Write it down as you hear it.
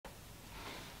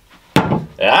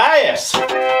Ah, yes. G'day,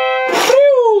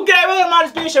 welcome to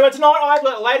Marty's Beer Show. Tonight I've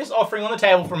got the latest offering on the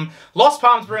table from Lost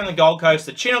Palms Brewery on the Gold Coast,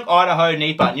 the Chinook, Idaho,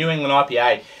 NEIPA, New England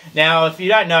IPA. Now, if you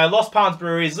don't know, Lost Palms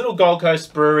Brewery is a little Gold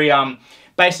Coast brewery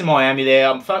based in Miami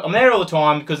there. I'm there all the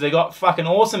time because they got fucking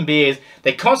awesome beers.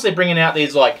 They're constantly bringing out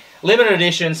these, like, limited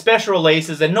edition, special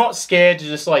releases. They're not scared to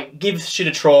just, like, give shit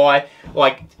a try.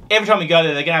 Like, every time we go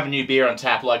there, they're going to have a new beer on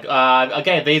tap. Like, I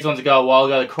gave these ones a go a while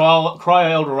ago. The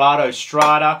Cryo El Dorado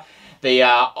Strata. The,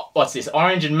 what's this?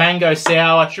 Orange and Mango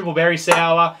Sour, Triple Berry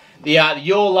Sour. The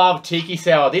Your Love Tiki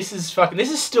Sour. This is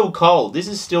still cold. This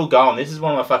is still going. This is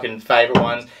one of my fucking favourite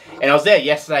ones. And I was there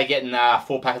yesterday getting a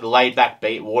 4-pack of the Laid Back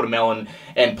Beat Watermelon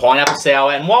and Pineapple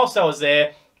Sour. And whilst I was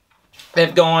there,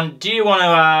 they've gone, do you want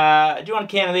a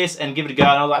can of this and give it a go?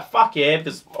 And I was like, fuck yeah,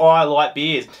 because I like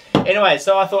beers. Anyway,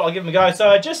 so I thought I'll give them a go. So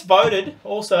I just voted,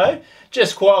 also,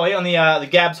 just quietly, on the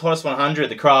Gab's Hottest 100,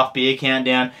 the craft beer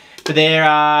countdown, for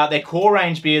their core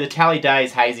range beer, the Tally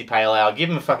Days Hazy Pale Ale. Give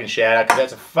them a fucking shout out, because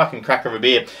that's a fucking cracker of a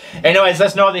beer. Anyways,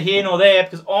 that's neither here nor there,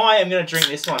 because I am going to drink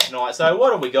this one tonight. So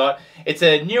what have we got? It's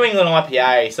a New England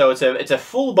IPA, so it's a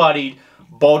full-bodied,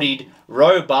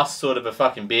 robust sort of a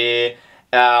fucking beer.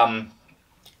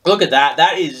 Look at that.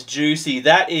 That is juicy.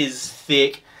 That is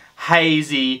thick,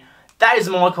 hazy. That is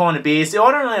my kind of beer. See, I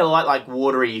don't really like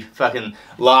watery, fucking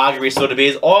lagery sort of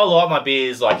beers. I like my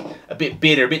beers like a bit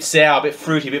bitter, a bit sour, a bit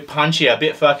fruity, a bit punchier, a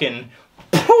bit fucking,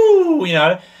 poo, you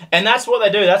know. And that's what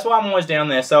they do. That's why I'm always down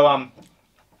there. So,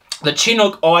 the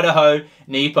Chinook, Idaho,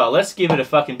 NEIPA. Let's give it a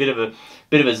fucking bit of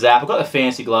a zap. I've got the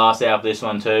fancy glass out for this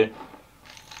one too.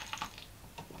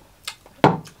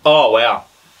 Oh wow.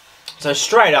 So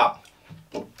straight up,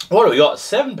 what do we got?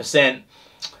 7%.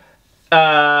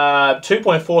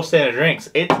 2.4 standard drinks.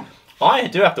 I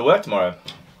do have to work tomorrow.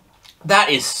 That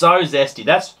is so zesty.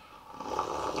 I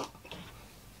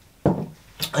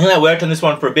think I worked on this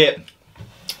one for a bit.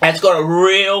 And it's got a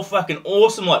real fucking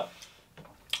awesome, like,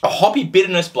 a hoppy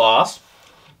bitterness blast,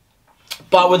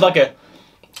 but with like a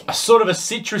sort of a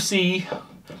citrusy,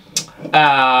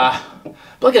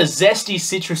 like a zesty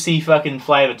citrusy fucking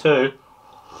flavour too.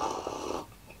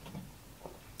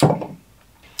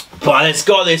 But it's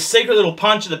got this secret little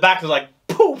punch at the back that's like,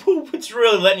 poof, poof. It's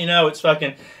really letting you know it's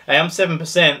fucking, hey, I'm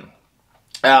 7%.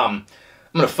 I'm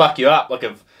gonna fuck you up like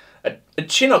a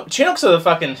Chinook. Chinooks are the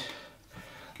fucking,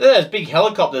 they're those big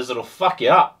helicopters that'll fuck you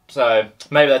up. So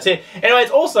maybe that's it.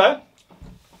 Anyways, also, I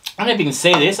don't know if you can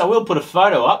see this. I will put a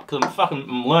photo up because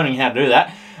I'm learning how to do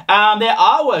that. Their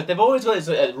artwork, they've always got this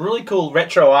really cool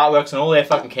retro artworks on all their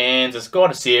fucking cans. It's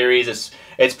got a series.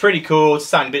 It's pretty cool. It's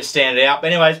something a bit standing out.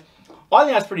 But anyways, I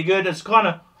think that's pretty good. It's kind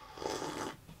of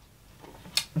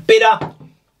bitter,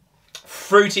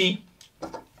 fruity,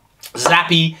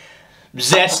 zappy,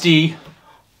 zesty,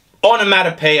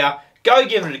 onomatopoeia. Go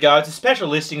give it a go. It's a special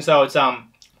listing, so it's I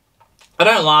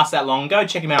don't last that long. Go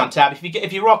check them out on tap.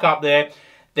 If you rock up there,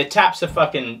 their taps are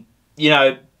fucking, you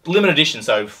know, limited edition,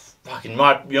 so fucking you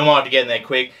might have to get in there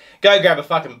quick. Go grab a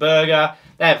fucking burger.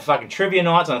 They have fucking trivia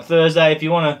nights on a Thursday. If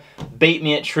you want to beat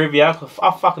me at trivia,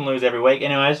 I fucking lose every week.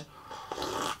 Anyways.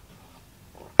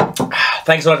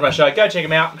 Thanks so much for my show. Go check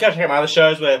them out. Go check out my other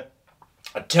shows where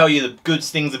I tell you the good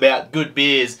things about good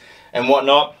beers and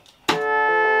whatnot.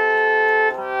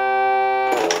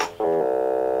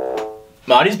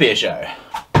 Marty's Beer Show.